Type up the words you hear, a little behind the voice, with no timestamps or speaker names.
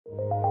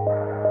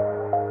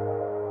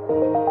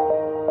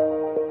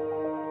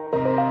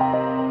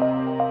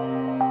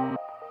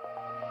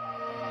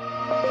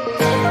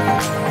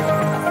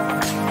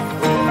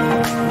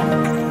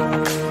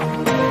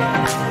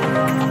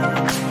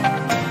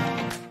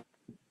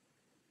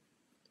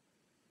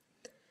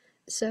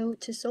So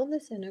to solve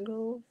this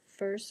integral,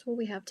 first what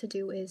we have to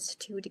do is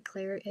to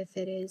declare if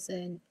it is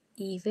an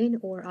even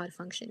or odd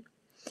function.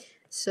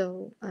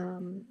 So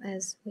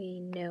as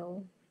we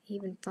know,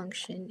 even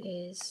function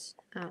is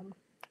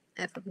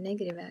f of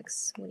negative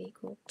x would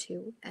equal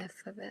to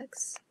f of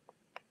x.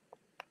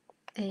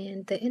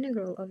 And the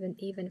integral of an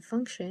even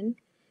function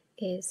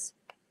is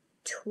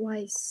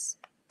twice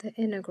the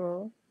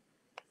integral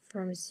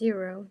from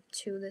 0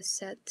 to the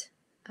set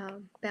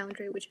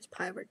boundary, which is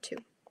pi over 2.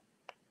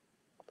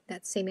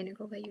 That same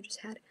integral that you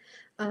just had.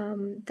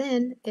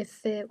 Then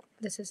if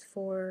this is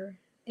for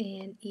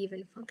an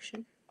even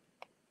function.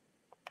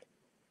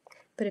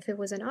 But if it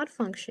was an odd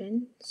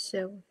function,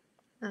 so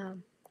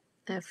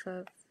f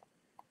of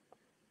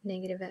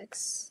negative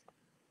x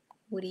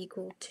would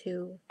equal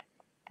to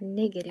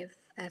negative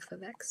f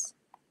of x.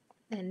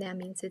 And that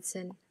means it's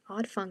an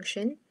odd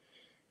function,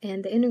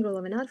 and the integral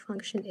of an odd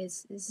function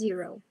is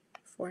 0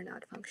 for an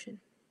odd function.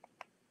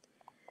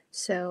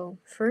 So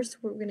first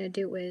what we're going to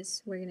do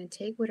is we're going to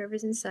take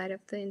whatever's inside of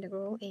the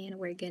integral and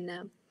we're going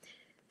to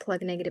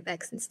plug negative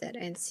x instead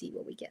and see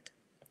what we get.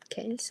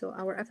 Okay, so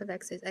our f of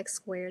x is x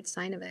squared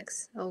sine of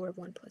x over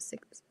 1 plus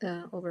x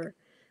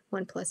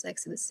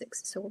to the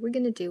 6. So what we're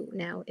going to do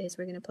now is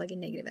we're going to plug in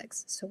negative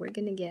x. So we're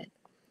going to get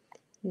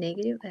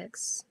negative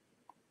x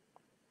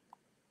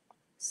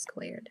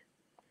squared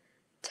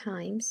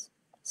times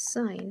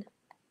sine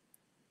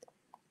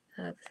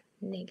of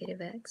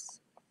negative x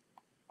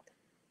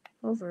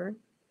over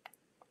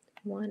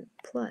 1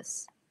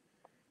 plus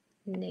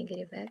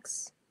negative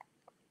x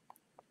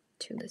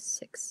to the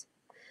 6.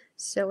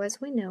 So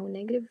as we know,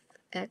 negative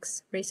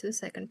x raised to the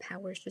second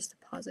power is just a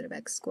positive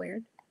x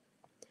squared.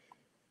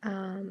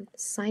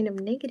 Sine of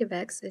negative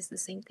x is the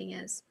same thing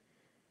as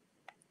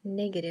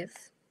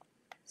negative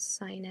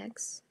sine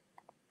x.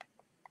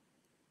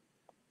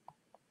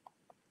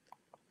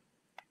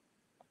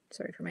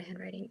 Sorry for my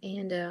handwriting.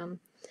 And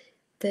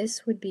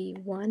this would be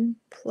 1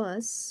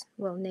 plus,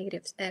 well,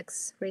 negative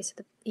x raised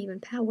to the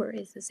even power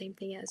is the same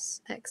thing as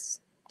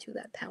x to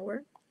that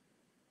power.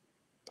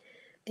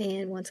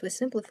 And once we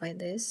simplify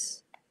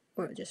this,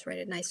 or just write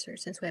it nicer,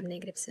 since we have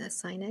negative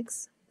sine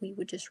x, we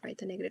would just write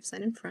the negative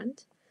sign in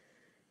front.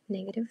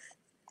 Negative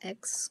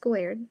x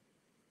squared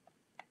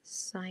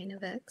sine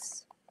of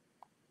x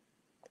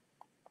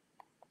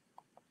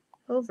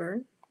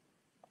over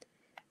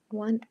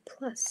 1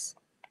 plus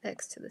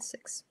x to the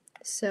 6.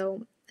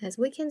 So as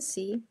we can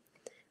see,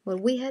 what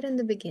we had in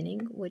the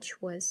beginning,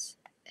 which was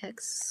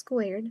x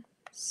squared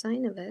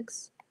sine of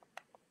x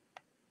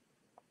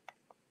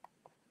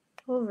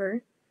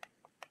over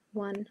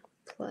 1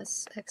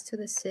 plus x to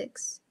the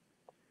 6,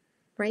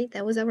 right?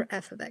 That was our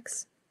f of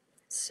x.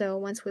 So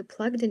once we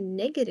plugged in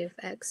negative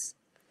x,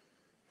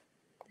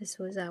 this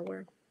was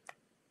our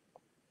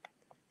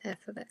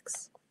f of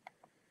x.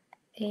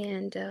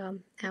 And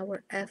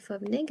our f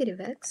of negative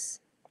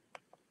x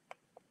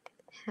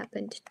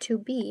happened to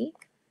be,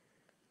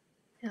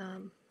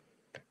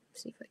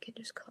 see if I can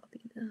just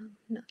copy them,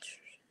 not sure,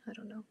 I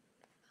don't know,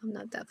 I'm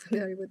not that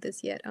familiar with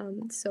this yet.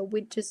 So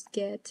we just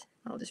get,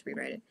 I'll just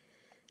rewrite it,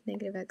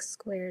 negative x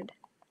squared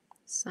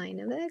sine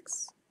of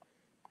x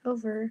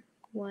over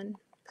 1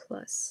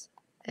 plus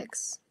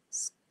x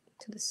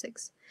to the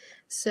 6.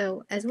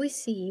 So as we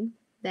see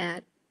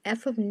that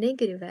f of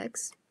negative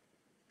x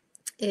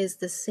is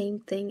the same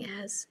thing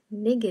as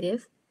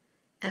negative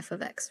f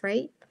of x,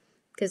 right?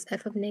 Because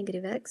f of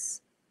negative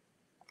x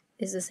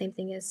is the same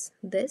thing as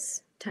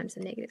this times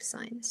the negative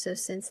sign. So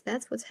since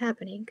that's what's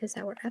happening, because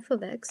our f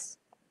of x,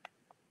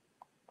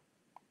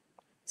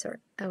 sorry,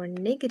 our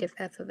negative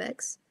f of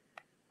x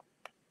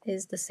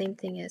is the same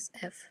thing as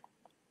f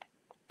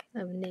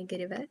of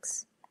negative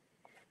x,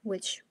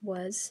 which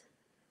was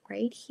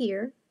right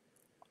here,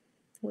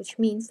 which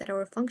means that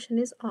our function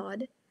is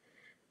odd.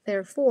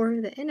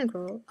 Therefore, the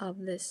integral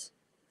of this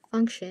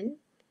function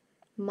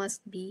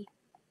must be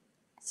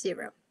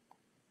 0.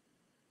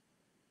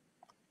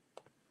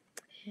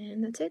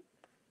 And that's it.